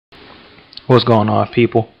What's going on,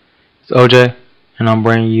 people? It's OJ, and I'm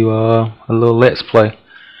bringing you a little let's play.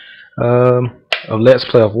 A let's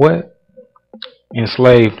play of what?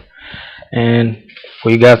 Enslaved. And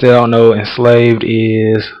for you guys that don't know, Enslaved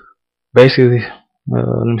is basically,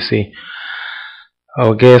 let me see,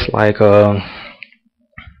 I guess like a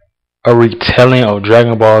retelling of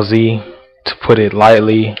Dragon Ball Z, to put it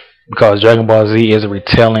lightly, because Dragon Ball Z is a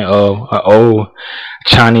retelling of an old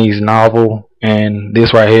Chinese novel, and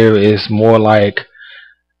this right here is more like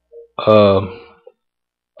a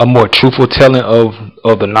more truthful telling of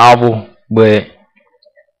the novel, but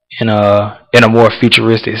in a more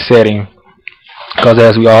futuristic setting. Because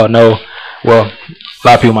as we all know, well, a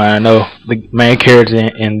lot of people might not know, the main character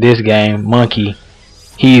in this game, Monkey,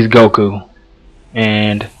 he's Goku,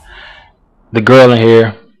 and the girl in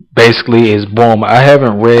here basically is Bulma. I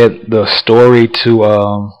haven't read the story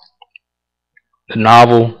to the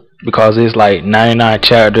novel because it's like 99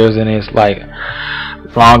 chapters and it's like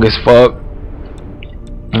long as fuck.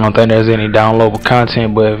 I don't think there's any downloadable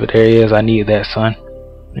content, but if there is, I need that, son.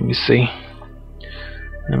 Let me see.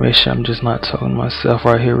 Let me make sure I'm just not talking to myself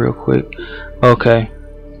right here real quick. Okay.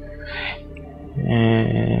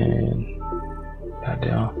 And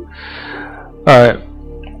goddamn. Alright.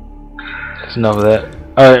 That's enough of that.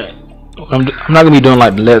 Alright. I'm not gonna be doing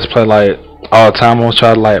like the let's play like all the time. I'm gonna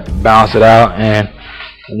try to like balance it out, and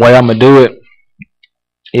the way I'm gonna do it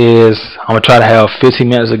is I'm gonna try to have 15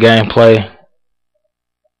 minutes of gameplay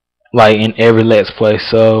like in every let's play.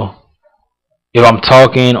 So if I'm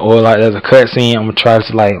talking or like there's a cutscene, I'm gonna try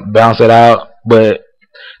to like balance it out, but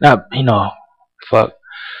not,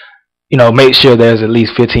 make sure there's at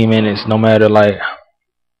least 15 minutes no matter like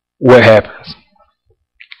what happens.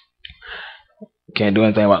 Can't do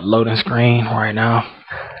anything about loading screen right now.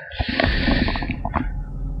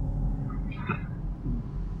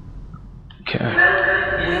 Okay.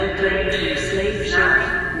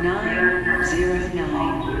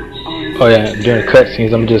 Oh yeah, during the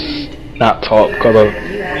cutscenes I'm just not talk because of,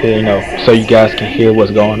 so you guys can hear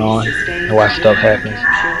what's going on and why stuff happens.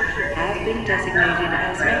 Have been designated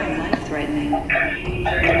as non-life-threatening.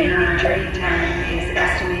 Remaining journey time is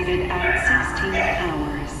estimated at 16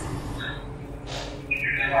 hours.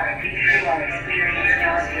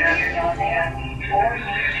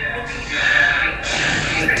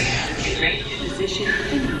 Position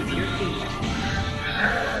beneath your feet.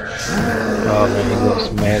 Oh man, he looks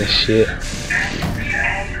mad as shit.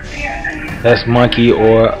 That's Monkey,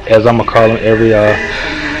 or as I'm gonna call him every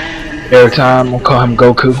time, I'm gonna call him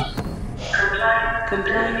Goku.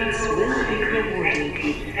 Compliance will be rewarded.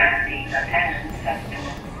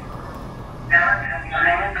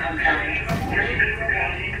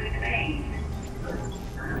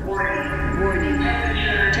 Warning.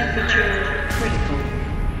 Temperature critical.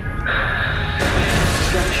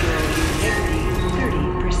 Structural integrity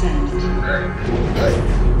 30%.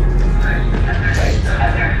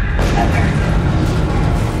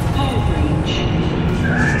 Hull range.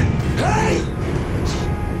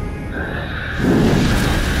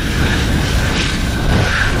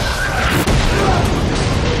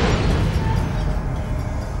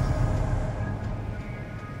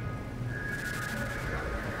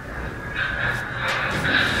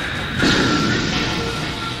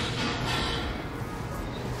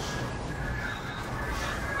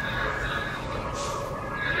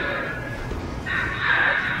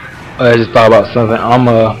 I just thought about something. I'm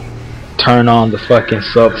gonna turn on the fucking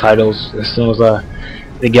subtitles as soon as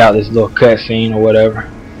they get out this little cutscene or whatever.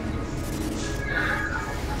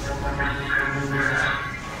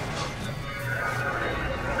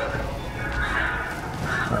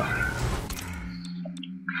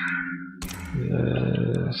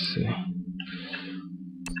 Let's see.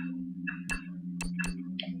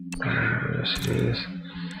 There she is.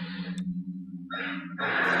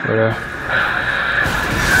 Whatever.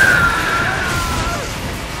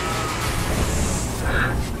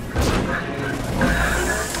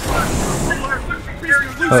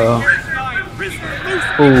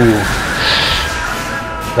 Ooh,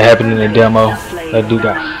 that happened in the demo. That dude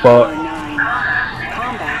got fucked.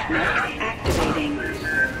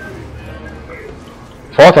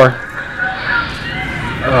 Farther.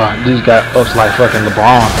 Oh, dude got ups like fucking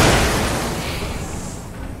LeBron.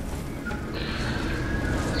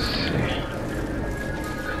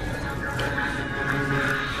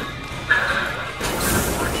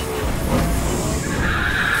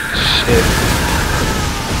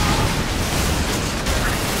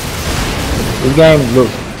 This game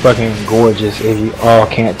looks fucking gorgeous if you all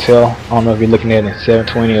can't tell. I don't know if you're looking at it in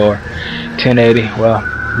 720 or 1080. Well,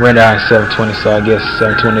 we're down at 720, so I guess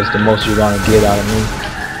 720 is the most you're gonna get out of me.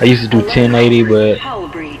 I used to do 1080, but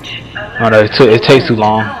Oh no, it takes too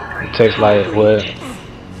long. It takes like what?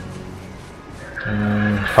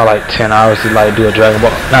 Probably like 10 hours to like do a Dragon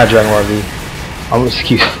Ball, not Dragon Ball Z. I'm just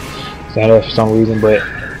keep saying that for some reason, but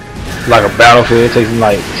like a battlefield, it takes me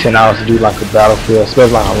like 10 hours to do like a battlefield,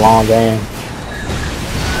 especially like a long game.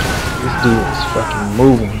 This dude is fucking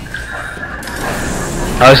moving.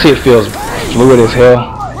 Oh, this shit feels fluid as hell.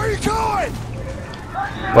 Where are you going?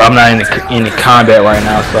 Well, I'm not in the combat right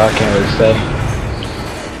now, so I can't really say.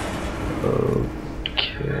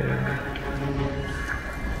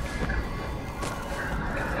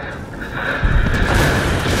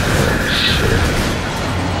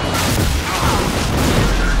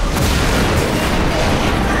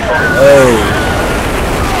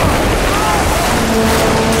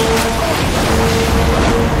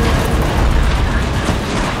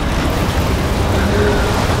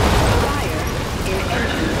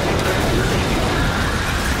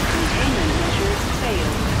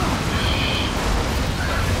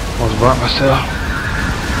 Almost burnt myself.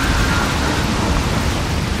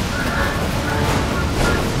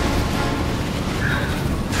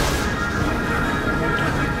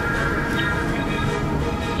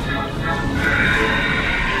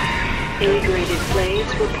 A-graded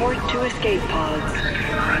slaves report to escape pods.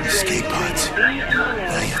 Escape pods. B and below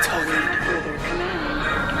await further commands.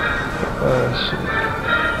 Shit.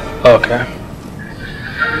 Okay.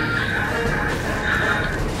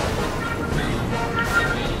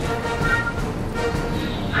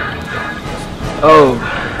 Oh.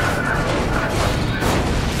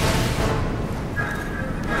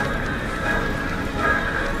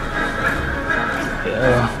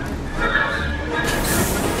 Yeah.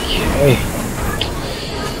 Okay.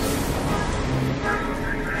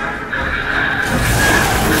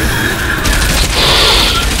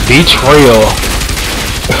 Betrayal.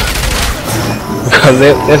 Because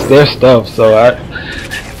that's their stuff, so I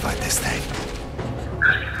Can't fight this thing.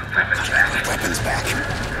 Gotta get my weapons back.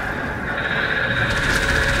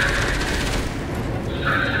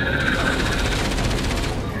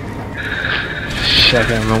 shit, I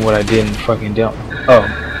can't remember what I did in fucking jump. Oh.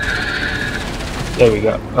 There we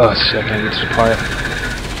go. Oh shit, I can't get to the part.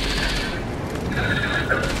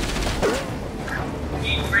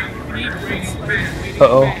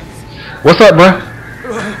 Uh-oh. What's up, bro?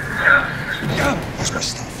 Where's my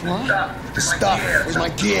stuff? What? The stuff. Where's my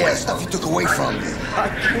gear? Stuff you took away from me. I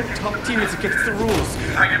can't talk to you. It's against the rules.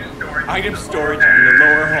 Item storage in the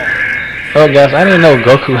lower hall. Oh guys, I didn't know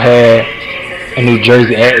Goku had a New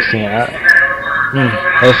Jersey accent.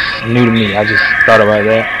 That's new to me. I just thought about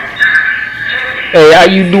that. Hey, how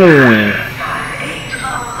you doing?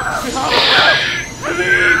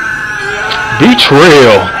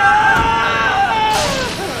 Betrayal.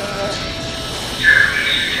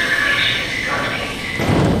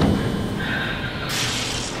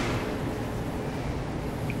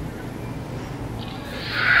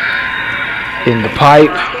 In the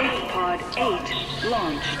pipe. Escape pod 8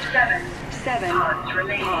 launched. 7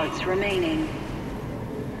 pods remaining.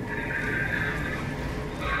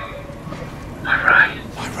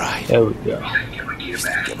 Alright. There we go.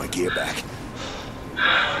 Get my gear back.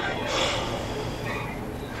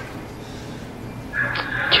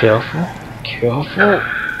 Careful. Careful.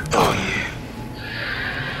 Oh yeah.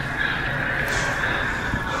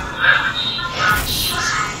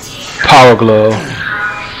 Power glove.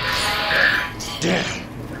 Damn.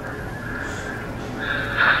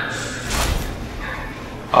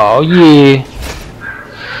 Oh yeah.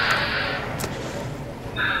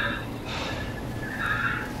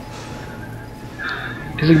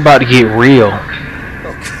 This is about to get real. Okay.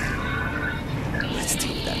 Let's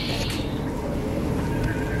deal with that neck.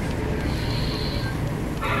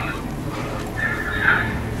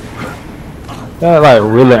 That like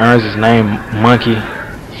really earns his name, Monkey.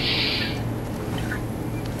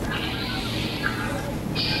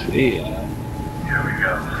 Let's see. Here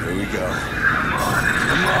we go.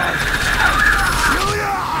 Come on.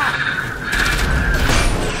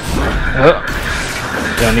 Oh.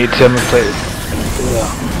 Don't need to tell me to play this.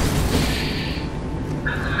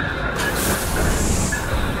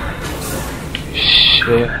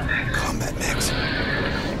 Shit. Combat mix.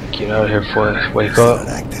 Get out of here before I wake Not up.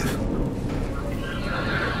 active.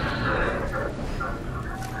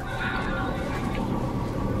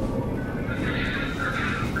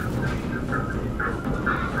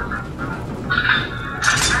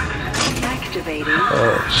 Activating.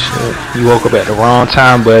 Oh shit. You woke up at the wrong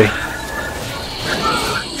time, buddy.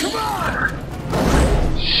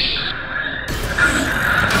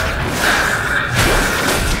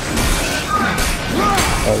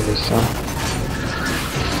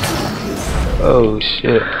 Oh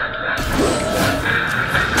shit.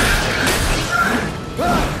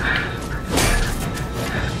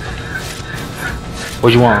 What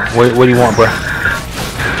do you want? What do you want, bro?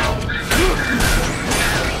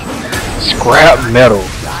 Scrap metal.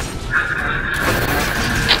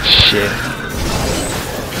 Shit.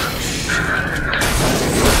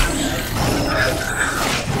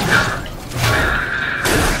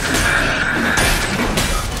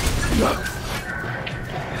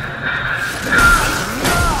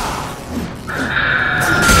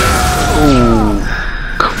 Ooh.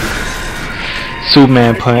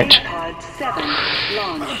 Superman punch.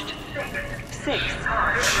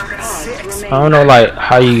 I don't know like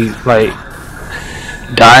how you like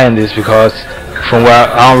die in this because from where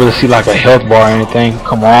I don't really see like a health bar or anything.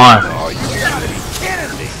 Come on. Oh, you gotta be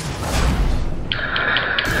kidding me!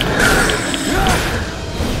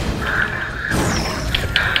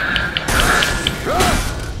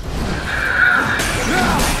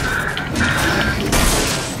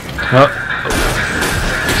 Oh.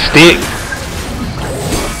 Stick.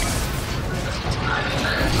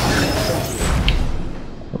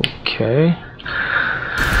 Okay.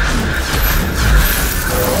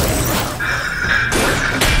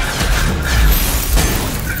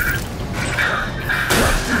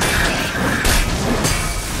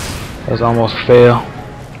 That's almost fail.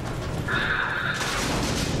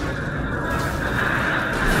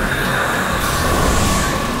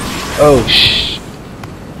 Oh sh.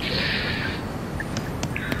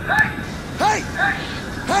 Hey!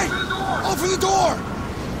 Hey! Open the door!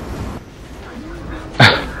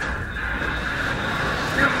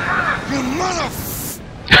 You mother...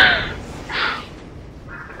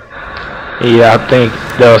 Yeah, I think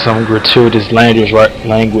there was some gratuitous language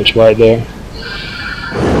right there.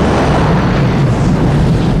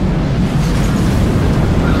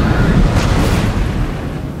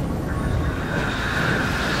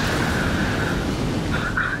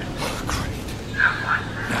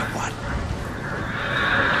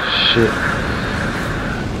 Shit.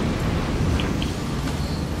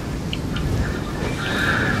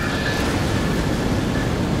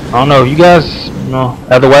 I don't know if you guys,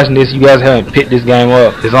 after watching this, you guys haven't picked this game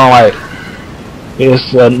up. It's on like,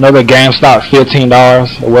 it's another GameStop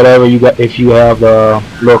 $15 or whatever you got. If you have the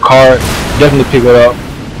little card, definitely pick it up.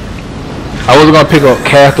 I was gonna pick up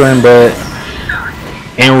Catherine, but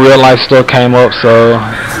in real life stuff came up, so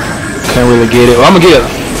can't really get it. Well, I'm gonna get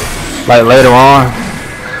it like later on.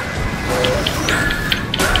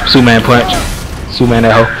 Superman punch. Superman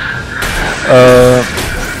that hoe.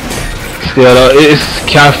 Still though, it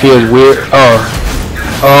kind of feels weird.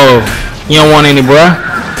 Oh, you don't want any, bruh?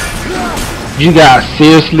 You got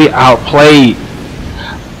seriously outplayed.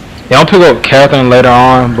 Yeah, I'll pick up Catherine later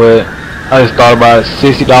on, but I just thought about it.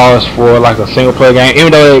 $60 for like a single player game.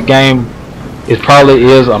 Even though that game probably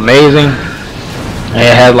is amazing, and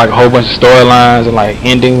it has like a whole bunch of storylines and like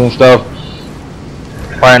endings and stuff.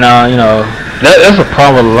 Right now, you know, that's a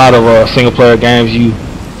problem with a lot of single player games. You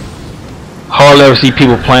hardly ever see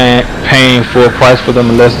people paying full price for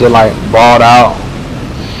them unless they're like bought out.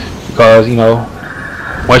 Because, you know,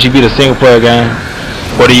 once you beat a single player game,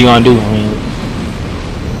 what are you gonna do?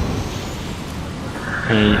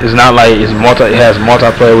 I mean, it's not like it has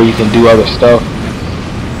multiplayer where you can do other stuff.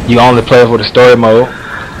 You only play for the story mode.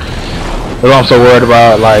 That's why I'm so worried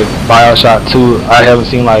about like BioShock 2. I haven't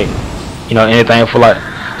seen like, you know, anything for like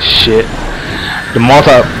shit. The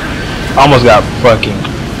multi almost got fucking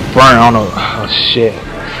burned on the shit.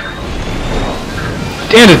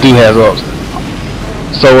 Damn, this dude has ups.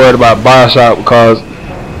 So worried about BioShock because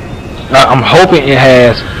I'm hoping it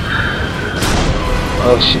has.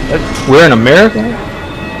 Oh shit, we're in America.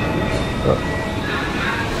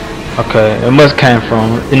 Okay, it must came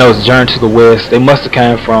from, you know, it's Journey to the West. They must have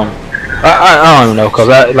came from. I don't even know, cause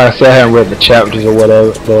like I said, I haven't read the chapters or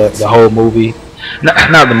whatever, the whole movie. Not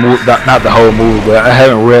the whole movie, but I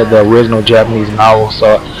haven't read the original Japanese novel,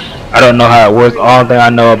 so I don't know how it works. The only thing I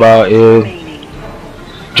know about is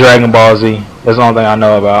Dragon Ball Z. That's the only thing I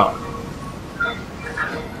know about.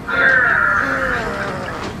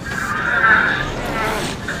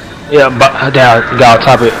 Yeah, but down got on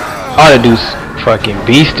top of it. All they do is fucking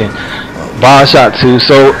beasting. BioShock 2,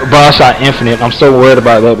 so BioShock Infinite. I'm so worried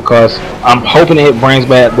about that because I'm hoping it brings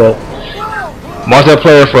back the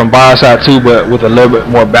multiplayer from BioShock 2, but with a little bit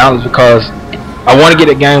more balance, because I want to get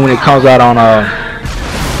a game when it comes out on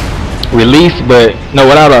release, but no,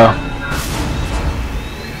 without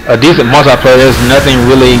a decent multiplayer, there's nothing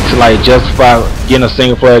really to like justify getting a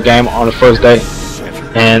single player game on the first day,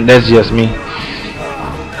 and that's just me.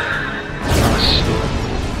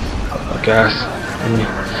 Oh, guys,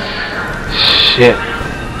 shit.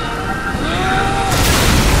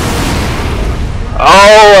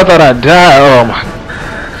 Oh, I thought I died. Oh my.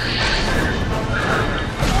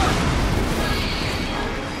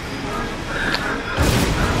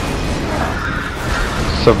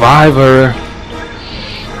 Survivor.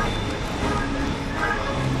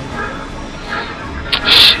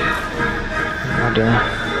 Shit. What am I doing?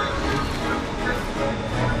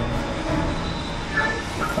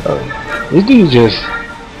 Oh, this dude just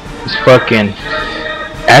is fucking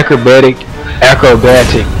acrobatic,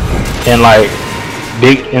 and like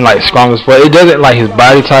big and like strong as fuck. It doesn't like his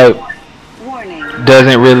body type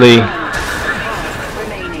doesn't really.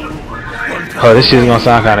 Oh, this shit's gonna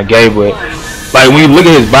sound kind of gay, but like when you look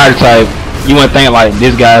at his body type, you wouldn't think like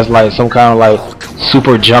this guy's like some kind of like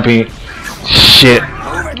super jumpy shit.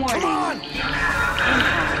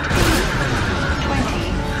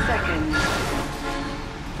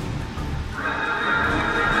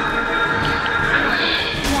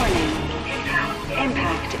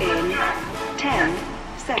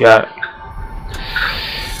 Got it.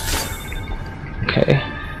 Okay.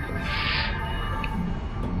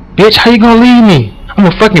 Bitch, how you gonna leave me? I'm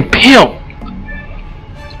a fucking pimp.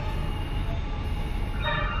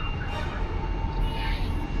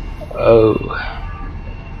 Oh.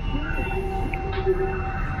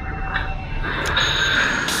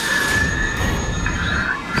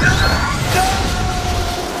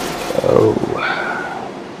 Oh.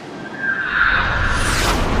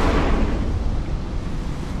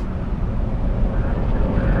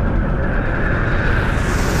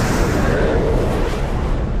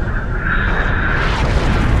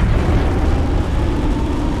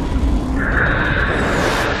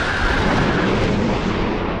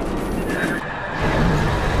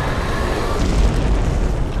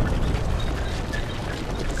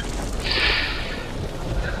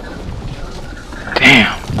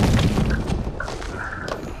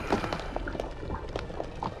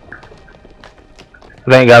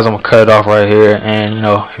 I think, guys, I'm gonna cut it off right here, and you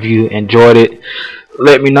know, if you enjoyed it,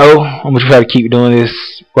 let me know. I'm gonna try to keep doing this.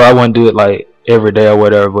 Well, I wouldn't do it like every day or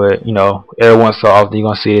whatever, but you know, every once in a while you're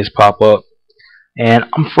gonna see this pop up, and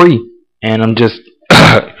I'm free, and I'm just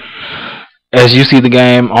as you see the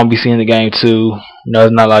game, I'll be seeing the game too. You know,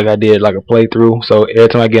 it's not like I did like a playthrough, so every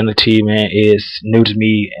time I get an achievement, it's new to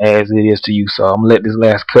me as it is to you. So I'm gonna let this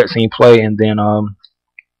last cutscene play, and then I'm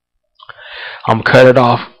gonna cut it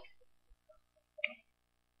off.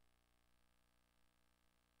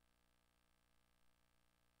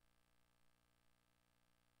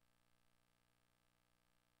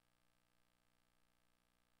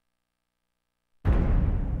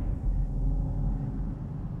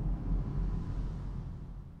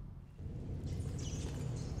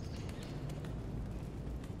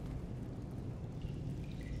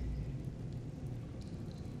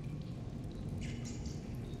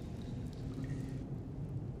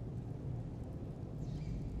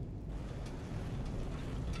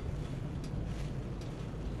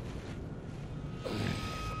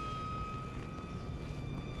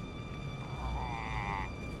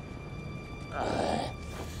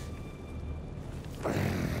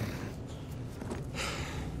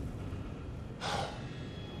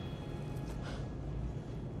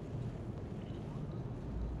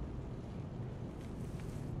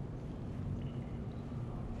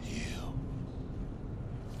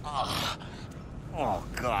 Oh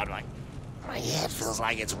God, my head feels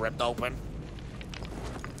like it's ripped open.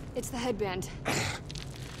 It's the headband.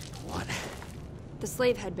 What? The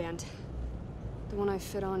slave headband. The one I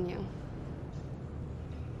fit on you.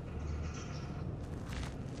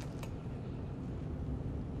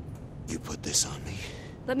 You put this on me.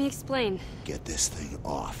 Let me explain. Get this thing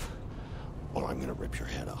off, or I'm gonna rip your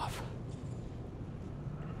head off.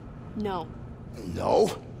 No.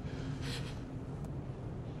 No?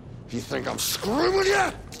 You think I'm screwing with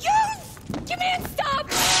you? Yes! Command, stop!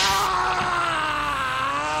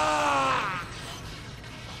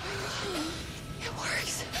 It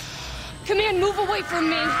works. Command, move away from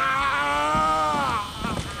me.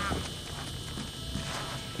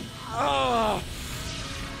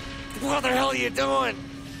 What the hell are you doing?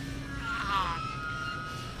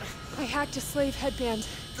 I hacked a slave headband,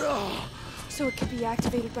 so it could be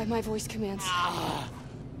activated by my voice commands.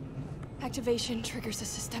 Activation triggers a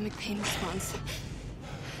systemic pain response.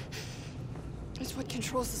 It's what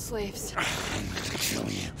controls the slaves. I'm gonna kill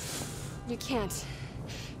you. You can't.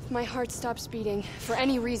 If my heart stops beating, for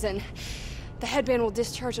any reason, the headband will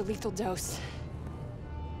discharge a lethal dose.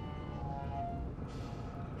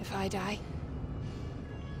 If I die,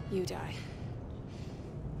 you die.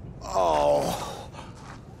 Oh.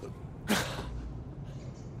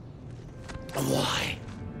 Why?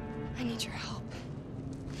 I need your help.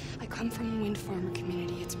 I come from a wind farmer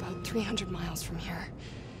community. It's about 300 miles from here.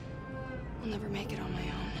 I'll never make it on my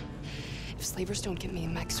own. If slavers don't get me,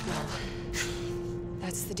 Mex will.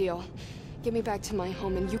 That's the deal. Get me back to my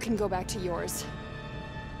home and you can go back to yours.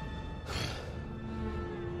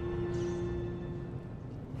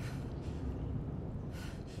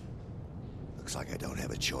 Looks like I don't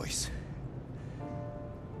have a choice.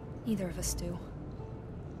 Neither of us do.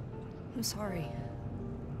 I'm sorry.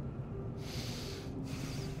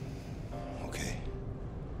 Okay.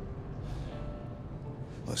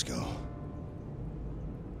 Let's go.